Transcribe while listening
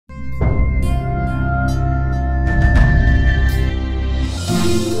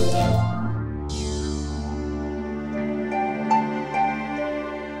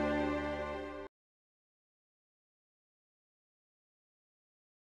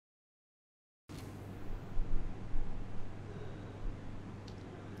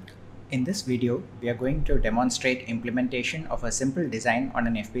In this video, we are going to demonstrate implementation of a simple design on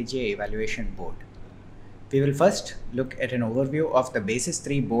an FPGA evaluation board. We will first look at an overview of the Basis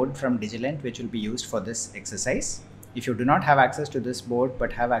 3 board from Digilent, which will be used for this exercise. If you do not have access to this board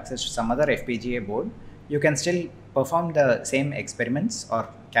but have access to some other FPGA board, you can still perform the same experiments or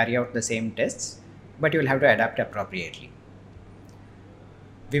carry out the same tests, but you will have to adapt appropriately.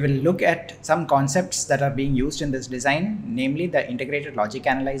 We will look at some concepts that are being used in this design, namely the integrated logic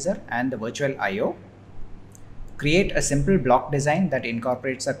analyzer and the virtual I/O. Create a simple block design that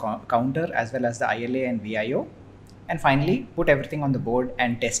incorporates a counter as well as the ILA and VIO. And finally, put everything on the board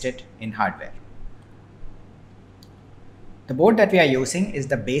and test it in hardware. The board that we are using is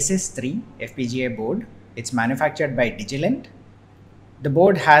the Basis 3 FPGA board. It's manufactured by Digilent. The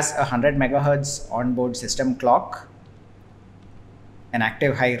board has a 100 MHz onboard system clock, an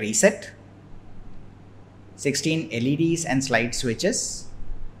active high reset, 16 LEDs and slide switches,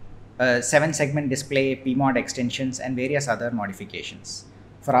 a 7-segment display, PMOD extensions, and various other modifications.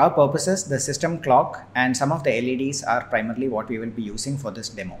 For our purposes, the system clock and some of the LEDs are primarily what we will be using for this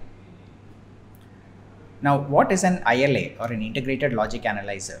demo. Now, what is an ILA or an integrated logic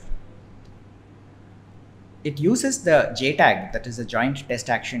analyzer? It uses the JTAG, that is a joint test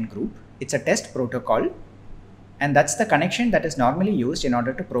action group. It's a test protocol, and that's the connection that is normally used in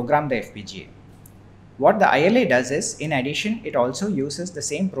order to program the FPGA. What the ILA does is, in addition, it also uses the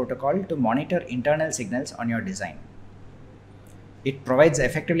same protocol to monitor internal signals on your design. It provides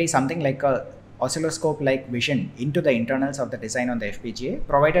effectively something like a oscilloscope-like vision into the internals of the design on the FPGA,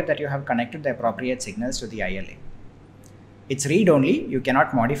 provided that you have connected the appropriate signals to the ILA. It's read-only, you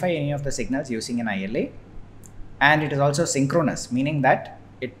cannot modify any of the signals using an ILA, and it is also synchronous, meaning that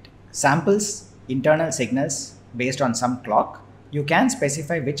it samples internal signals based on some clock. You can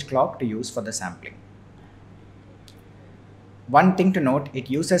specify which clock to use for the sampling. One thing to note, it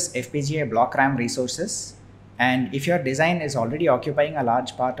uses FPGA block RAM resources, and if your design is already occupying a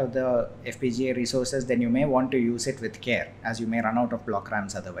large part of the FPGA resources, then you may want to use it with care, as you may run out of block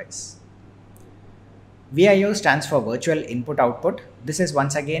RAMs otherwise. VIO stands for virtual input output. This is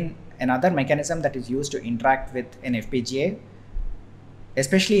once again another mechanism that is used to interact with an FPGA,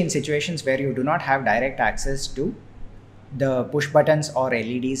 especially in situations where you do not have direct access to the push buttons or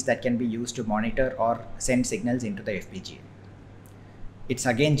LEDs that can be used to monitor or send signals into the FPGA. It's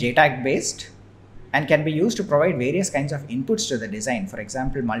again JTAG based and can be used to provide various kinds of inputs to the design. For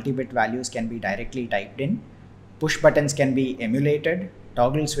example, multi-bit values can be directly typed in, push buttons can be emulated,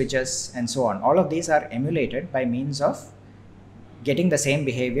 toggle switches, and so on. All of these are emulated by means of getting the same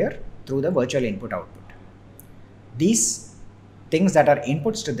behavior through the virtual input output. These things that are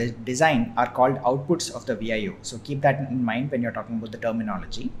inputs to the design are called outputs of the VIO. So keep that in mind when you're talking about the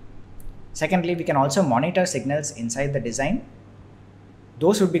terminology. Secondly, we can also monitor signals inside the design.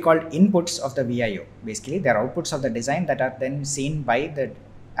 Those would be called inputs of the VIO. Basically, they're outputs of the design that are then seen by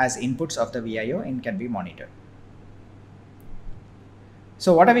as inputs of the VIO and can be monitored.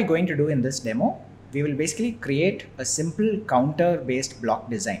 So what are we going to do in this demo? We will basically create a simple counter-based block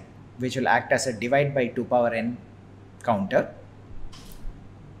design, which will act as a divide by 2 power n counter.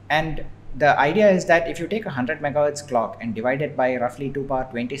 And the idea is that if you take a 100 MHz clock and divide it by roughly 2 power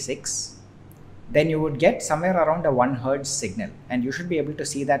 26, then you would get somewhere around a 1 Hz signal, and you should be able to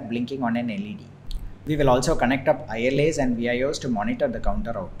see that blinking on an LED. We will also connect up ILAs and VIOs to monitor the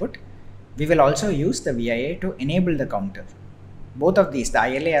counter output. We will also use the VIA to enable the counter. Both of these, the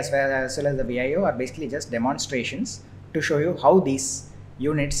ILA as well as the VIO, are basically just demonstrations to show you how these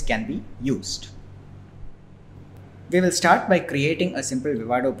units can be used. We will start by creating a simple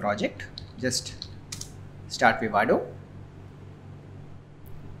Vivado project. Just start Vivado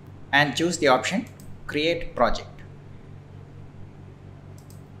and choose the option Create Project.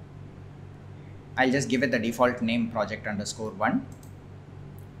 I'll just give it the default name project_1.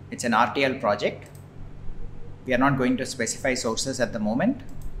 It's an RTL project. We are not going to specify sources at the moment.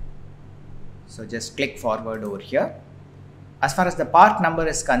 So just click forward over here. As far as the part number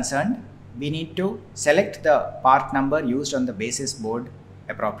is concerned, we need to select the part number used on the Basis board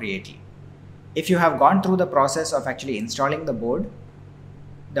appropriately. If you have gone through the process of actually installing the board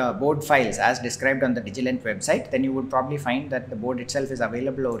files as described on the Digilent website, then you would probably find that the board itself is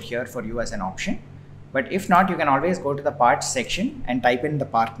available over here for you as an option. But if not, you can always go to the parts section and type in the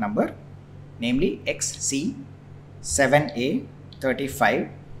part number, namely XC7A35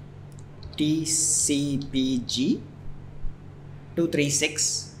 TCPG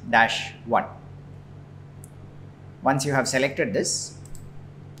 236-1. Once you have selected this,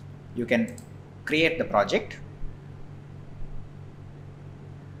 you can create the project.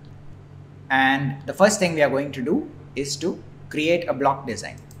 And the first thing we are going to do is to create a block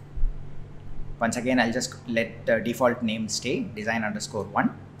design. Once again, I'll just let the default name stay,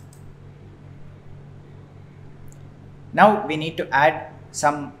 design_1. Now we need to add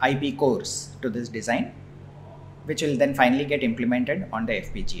some IP cores to this design, which will then finally get implemented on the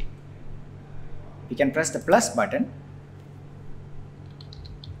FPGA. We can press the plus button,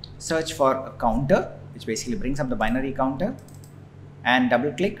 search for a counter, which basically brings up the binary counter, and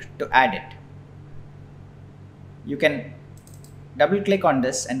double click to add it. You can double click on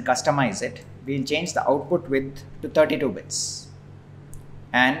this and customize it. We'll change the output width to 32 bits.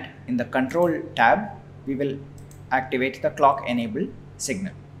 And in the control tab, we will activate the clock enable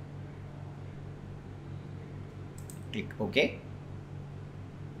signal. Click OK.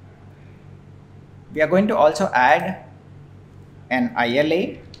 We are going to also add an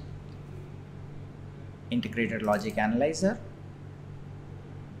ILA, integrated logic analyzer.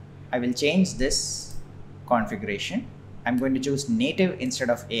 I will change this configuration. I'm going to choose native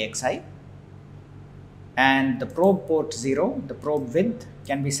instead of AXI. And the probe port 0, the probe width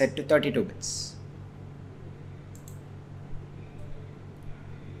can be set to 32 bits.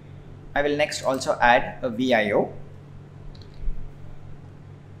 I will next also add a VIO.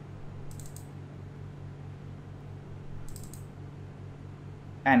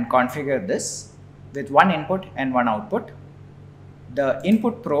 And configure this with one input and one output. The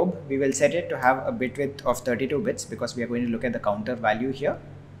input probe, we will set it to have a bit width of 32 bits because we are going to look at the counter value here.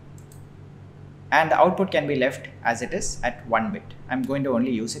 And the output can be left as it is at 1 bit. I'm going to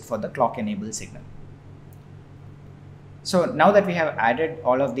only use it for the clock enable signal. So now that we have added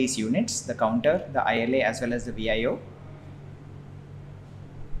all of these units, the counter, the ILA as well as the VIO,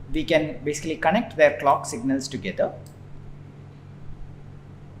 we can basically connect their clock signals together,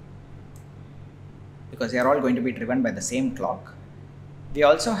 because they are all going to be driven by the same clock. We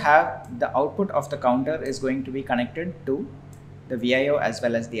also have the output of the counter is going to be connected to the VIO as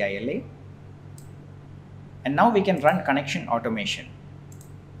well as the ILA. And now we can run connection automation.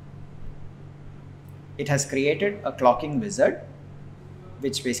 It has created a clocking wizard,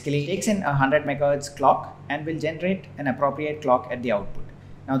 which basically takes in a 100 MHz clock and will generate an appropriate clock at the output.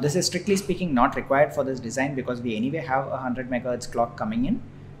 Now this is strictly speaking not required for this design because we anyway have a 100 MHz clock coming in.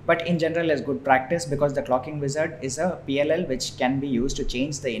 But in general is good practice because the clocking wizard is a PLL which can be used to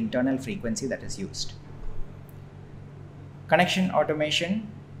change the internal frequency that is used. Connection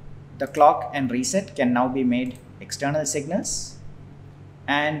automation, the clock and reset can now be made external signals.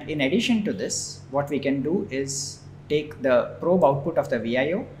 And in addition to this, what we can do is take the probe output of the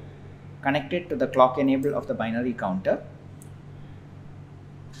VIO, connect it to the clock enable of the binary counter.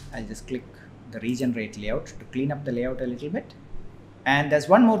 I'll just click the regenerate layout to clean up the layout a little bit. And there's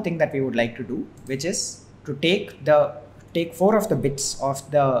one more thing that we would like to do, which is to take 4 of the bits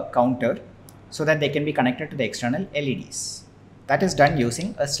of the counter so that they can be connected to the external LEDs. That is done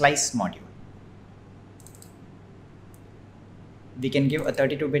using a slice module. We can give a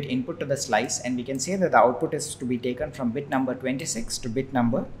 32-bit input to the slice and we can say that the output is to be taken from bit number 26 to bit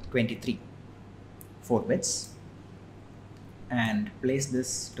number 23, 4 bits, and place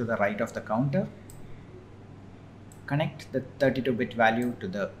this to the right of the counter. Connect the 32-bit value to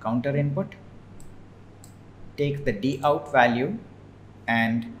the counter input, take the D-out value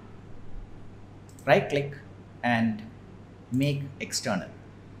and right click and make external.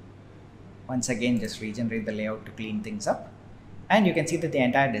 Once again, just regenerate the layout to clean things up. And you can see that the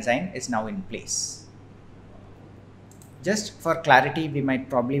entire design is now in place. Just for clarity, we might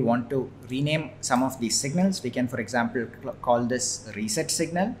probably want to rename some of these signals. We can, for example, call this reset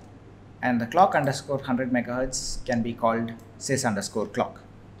signal, and the clock underscore 100 MHz can be called sys underscore clock.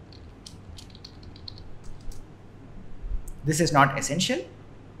 This is not essential.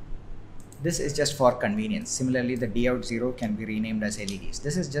 This is just for convenience. Similarly, the D-out 0 can be renamed as LEDs.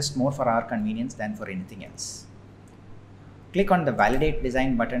 This is just more for our convenience than for anything else. Click on the validate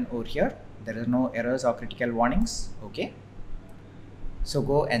design button over here. There are no errors or critical warnings. Okay. So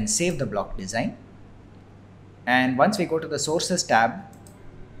go and save the block design. And once we go to the sources tab,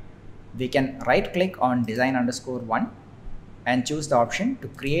 we can right click on design_1 and choose the option to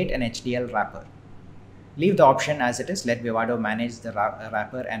create an HDL wrapper. Leave the option as it is. Let Vivado manage the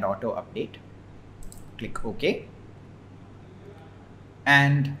wrapper and auto update. Click OK.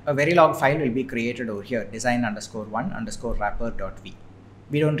 And a Verilog file will be created over here, design_1_wrapper.v.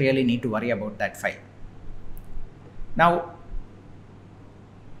 We don't really need to worry about that file. Now,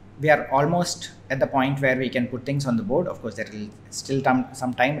 we are almost at the point where we can put things on the board. Of course, there will still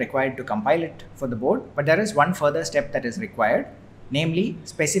some time required to compile it for the board, but there is one further step that is required, namely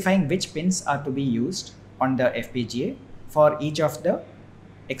specifying which pins are to be used on the FPGA for each of the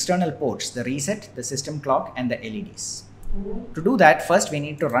external ports, the reset, the system clock, and the LEDs. To do that, first we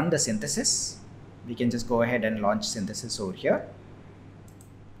need to run the synthesis. we can just go ahead and launch synthesis over here.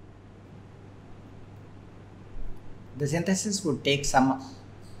 The synthesis would take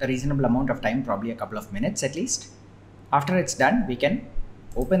a reasonable amount of time, probably a couple of minutes at least. After it's done, we can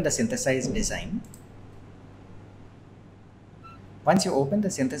open the synthesized design. Once you open the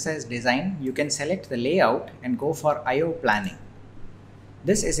synthesized design, you can select the layout and go for I/O planning.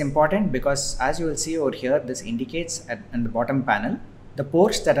 This is important because, as you will see over here, this indicates in the bottom panel the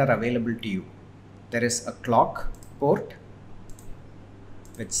ports that are available to you. There is a clock port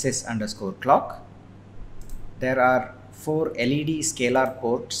with sys_clock. There are 4 LED scalar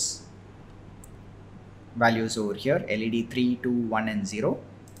ports values over here, LED 3, 2, 1 and 0,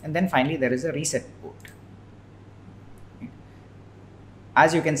 and then finally there is a reset port.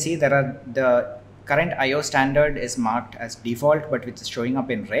 As you can see, the current I/O standard is marked as default, but which is showing up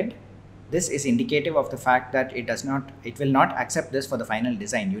in red. This is indicative of the fact that it will not accept this for the final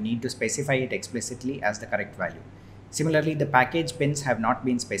design. You need to specify it explicitly as the correct value. Similarly, the package pins have not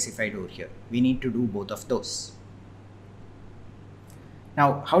been specified over here. We need to do both of those.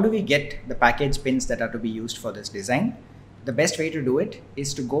 Now, how do we get the package pins that are to be used for this design? The best way to do it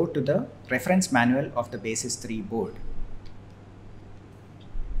is to go to the reference manual of the Basis 3 board.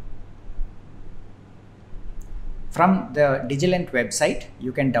 From the Digilent website,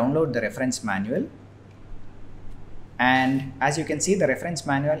 you can download the reference manual. And as you can see, the reference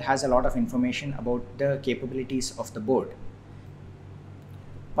manual has a lot of information about the capabilities of the board.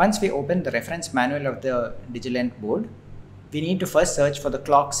 Once we open the reference manual of the Digilent board, we need to first search for the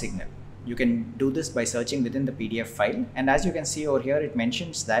clock signal. You can do this by searching within the PDF file. And as you can see over here, it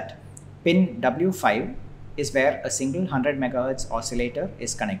mentions that pin W5 is where a single 100 MHz oscillator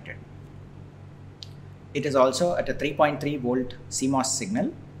is connected. It is also at a 3.3 volt CMOS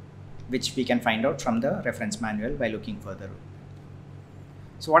signal, which we can find out from the reference manual by looking further.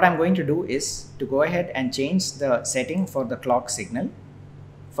 So what I'm going to do is to go ahead and change the setting for the clock signal.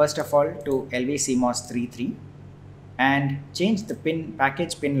 First of all, to LV CMOS 3.3 and change the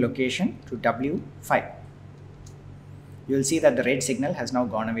package pin location to W5. You will see that the red signal has now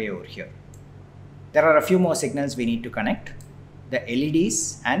gone away over here. There are a few more signals we need to connect, the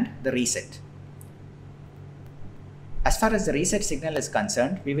LEDs and the reset. As far as the reset signal is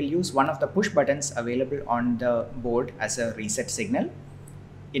concerned, we will use one of the push buttons available on the board as a reset signal.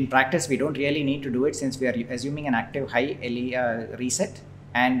 In practice, we don't really need to do it since we are assuming an active high reset,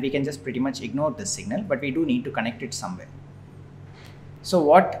 and we can just pretty much ignore this signal, but we do need to connect it somewhere. So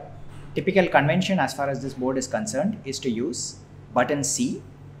what typical convention as far as this board is concerned is to use button C,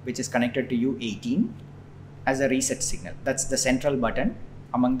 which is connected to U18 as a reset signal. That's the central button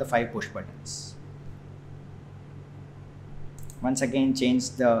among the 5 push buttons. Once again, change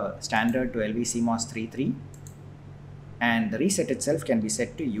the standard to LV CMOS 3.3 and the reset itself can be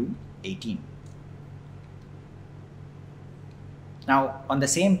set to U18. Now on the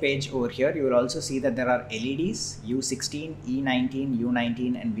same page over here, you will also see that there are LEDs, U16, E19,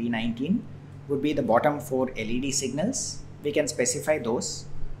 U19 and V19 would be the bottom 4 LED signals. We can specify those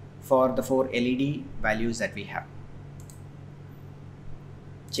for the 4 LED values that we have.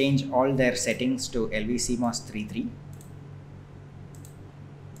 Change all their settings to LV CMOS 3.3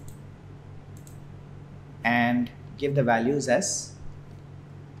 and give the values as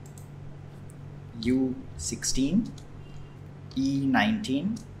U16,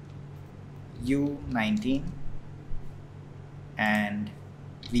 E19, U19 and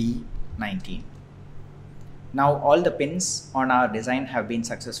V19. Now all the pins on our design have been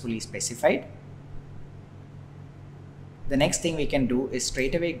successfully specified. The next thing we can do is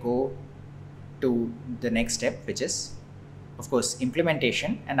straight away go to the next step, which is of course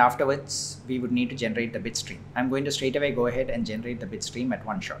implementation, and afterwards we would need to generate the bit stream. I'm going to straight away go ahead and generate the bit stream at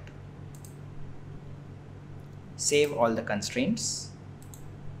one shot. Save all the constraints.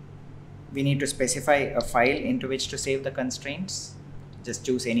 We need to specify a file into which to save the constraints. Just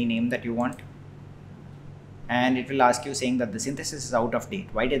choose any name that you want. And it will ask you saying that the synthesis is out of date.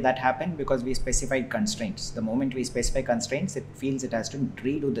 Why did that happen? Because we specified constraints. The moment we specify constraints, it feels it has to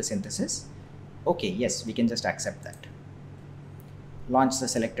redo the synthesis. Okay, yes, we can just accept that. Launch the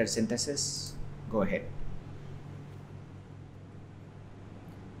selected synthesis. Go ahead.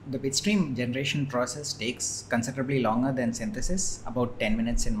 The bitstream generation process takes considerably longer than synthesis, about 10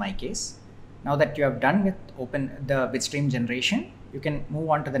 minutes in my case. Now that you have done with the bitstream generation, you can move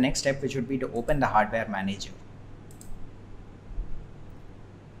on to the next step, which would be to open the hardware manager.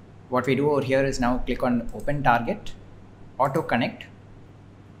 What we do over here is now click on Open Target, Auto Connect.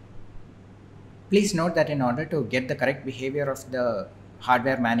 Please note that in order to get the correct behavior of the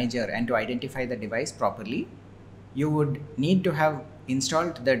hardware manager and to identify the device properly, you would need to have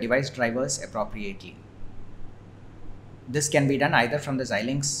installed the device drivers appropriately. This can be done either from the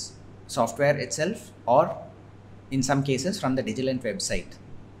Xilinx software itself or in some cases from the Digilent website.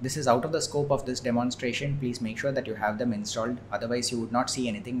 This is out of the scope of this demonstration. Please make sure that you have them installed, otherwise you would not see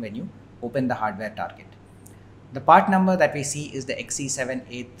anything when you open the hardware target. The part number that we see is the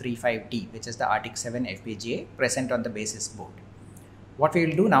XC7835T, which is the Arctic 7 FPGA present on the basis board. What we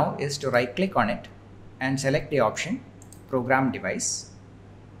will do now is to right click on it and select the option Program Device.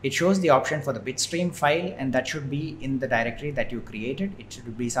 It shows the option for the bitstream file, and that should be in the directory that you created. It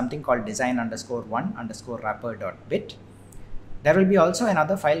should be something called design_1_wrapper.bit. There will be also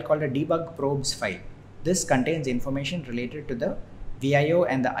another file called a debug probes file. This contains information related to the VIO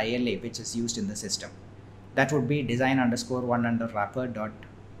and the ILA which is used in the system. That would be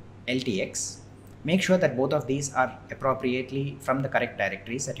design_1_wrapper.ltx. Make sure that both of these are appropriately from the correct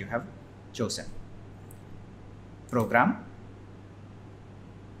directories that you have chosen. Program.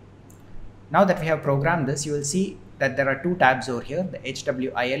 Now that we have programmed this, you will see that there are two tabs over here, the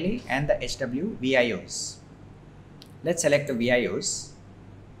HWILA and the HWVIOs. Let's select the VIOs.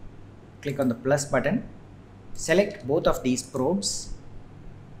 Click on the plus button. Select both of these probes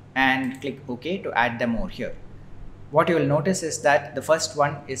and click OK to add them over here. What you will notice is that the first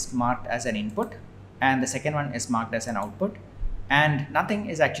one is marked as an input and the second one is marked as an output, and nothing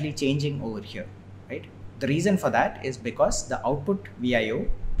is actually changing over here, right? The reason for that is because the output VIO,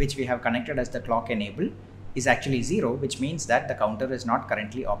 which we have connected as the clock enable, is actually 0, which means that the counter is not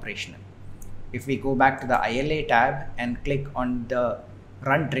currently operational. If we go back to the ILA tab and click on the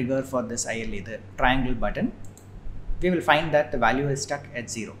run trigger for this ILA, the triangle button, we will find that the value is stuck at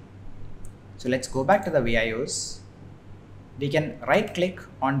 0. So let's go back to the VIOs. We can right click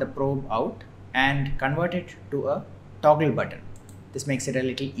on the probe out and convert it to a toggle button. This makes it a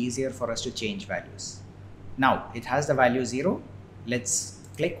little easier for us to change values. Now it has the value 0. Let's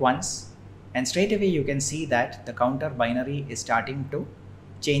click once and straight away you can see that the counter binary is starting to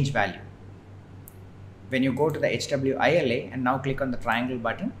change value. When you go to the HWILA and now click on the triangle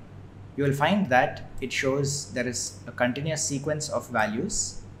button, you will find that it shows there is a continuous sequence of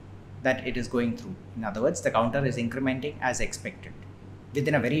values that it is going through. In other words, the counter is incrementing as expected.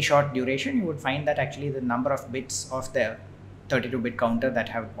 Within a very short duration, you would find that actually the number of bits of the 32-bit counter that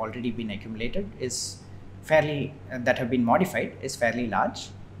have already been accumulated is fairly, that have been modified, is fairly large.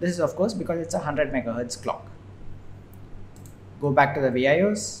 This is of course because it's a 100 megahertz clock. Go back to the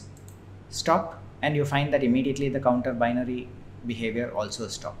VIOs, stop, and you find that immediately the counter binary behavior also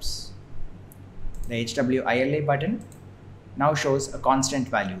stops. The HWILA button now shows a constant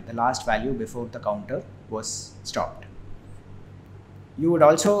value, the last value before the counter was stopped. You would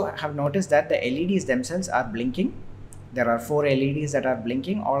also have noticed that the LEDs themselves are blinking. There are 4 LEDs that are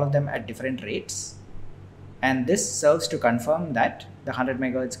blinking, all of them at different rates. And this serves to confirm that the 100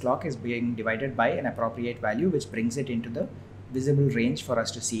 MHz clock is being divided by an appropriate value, which brings it into the visible range for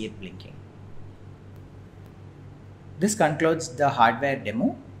us to see it blinking. This concludes the hardware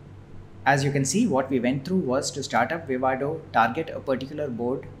demo. As you can see, what we went through was to start up Vivado, target a particular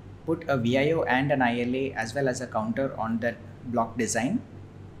board, put a VIO and an ILA as well as a counter on that block design,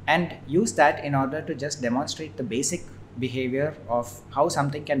 and use that in order to just demonstrate the basic behavior of how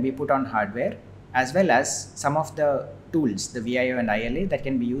something can be put on hardware, as well as some of the tools, the VIO and ILA, that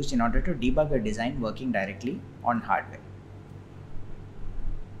can be used in order to debug a design working directly on hardware.